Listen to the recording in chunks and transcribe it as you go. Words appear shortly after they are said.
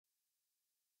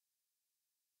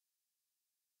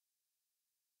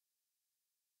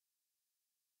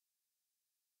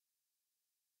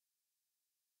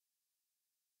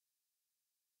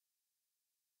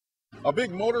A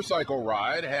big motorcycle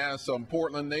ride has some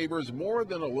Portland neighbors more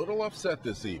than a little upset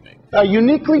this evening. A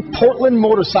uniquely Portland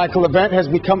motorcycle event has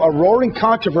become a roaring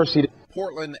controversy.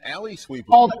 Portland Alley Sweeper.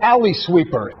 Called Alley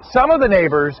Sweeper. Some of the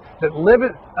neighbors that live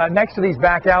next to these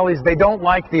back alleys, they don't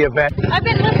like the event. I've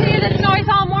been listening to this noise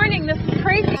all morning. This is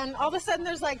crazy. And all of a sudden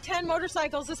there's like 10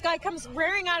 motorcycles. This guy comes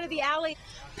rearing out of the alley,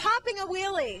 popping a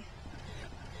wheelie.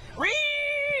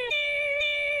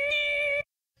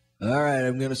 All right,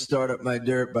 I'm going to start up my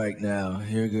dirt bike now.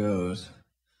 Here goes.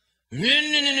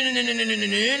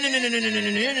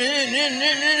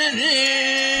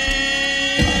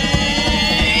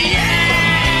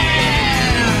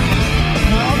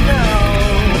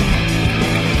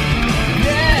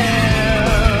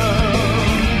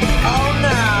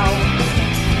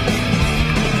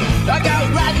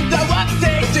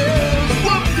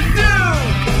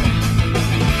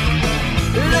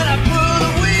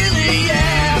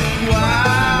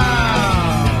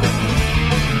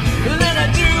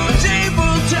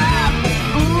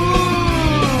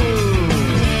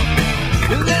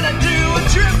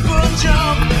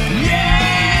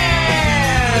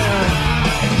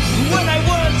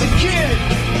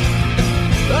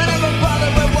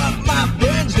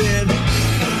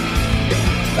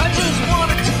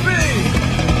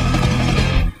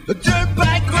 A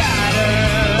dirtbike rider,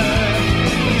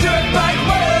 a dirtbike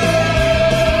rider,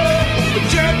 a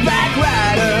dirtbike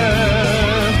rider,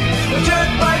 a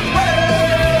dirtbike rider.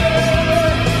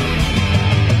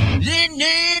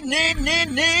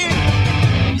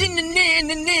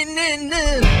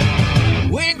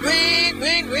 Win, win,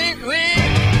 win, win, win.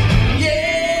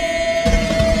 Yeah.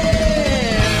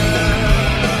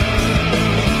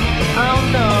 Oh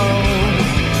no.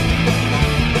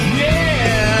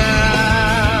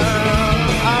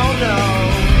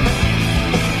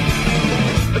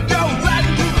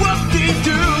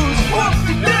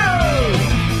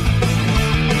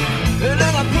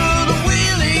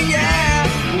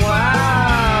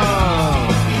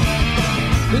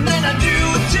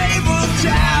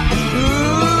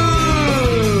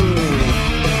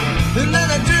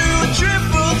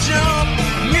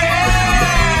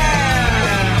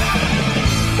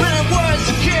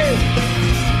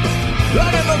 I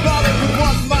never bothered with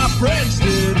what my friends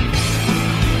did.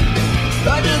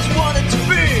 I just wanted to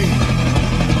be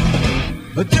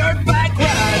a dirtbike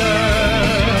rider,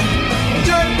 a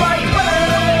dirtbike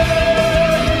rider,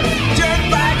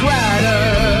 dirtbike rider,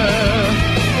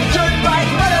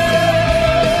 dirtbike rider.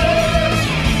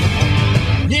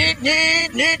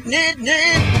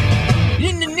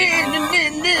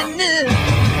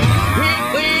 Wait,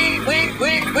 wait, wait,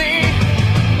 wait, wait.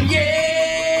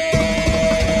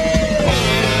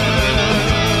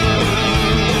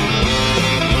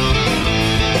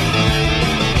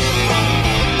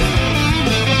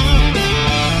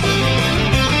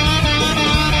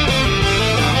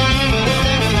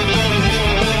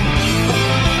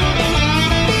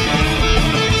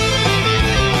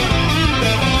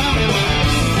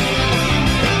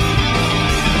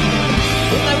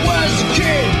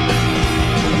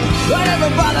 I never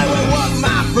bothered with what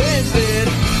my friends did.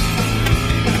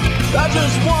 I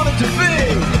just wanted to be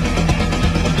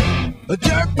a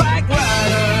dirtbike.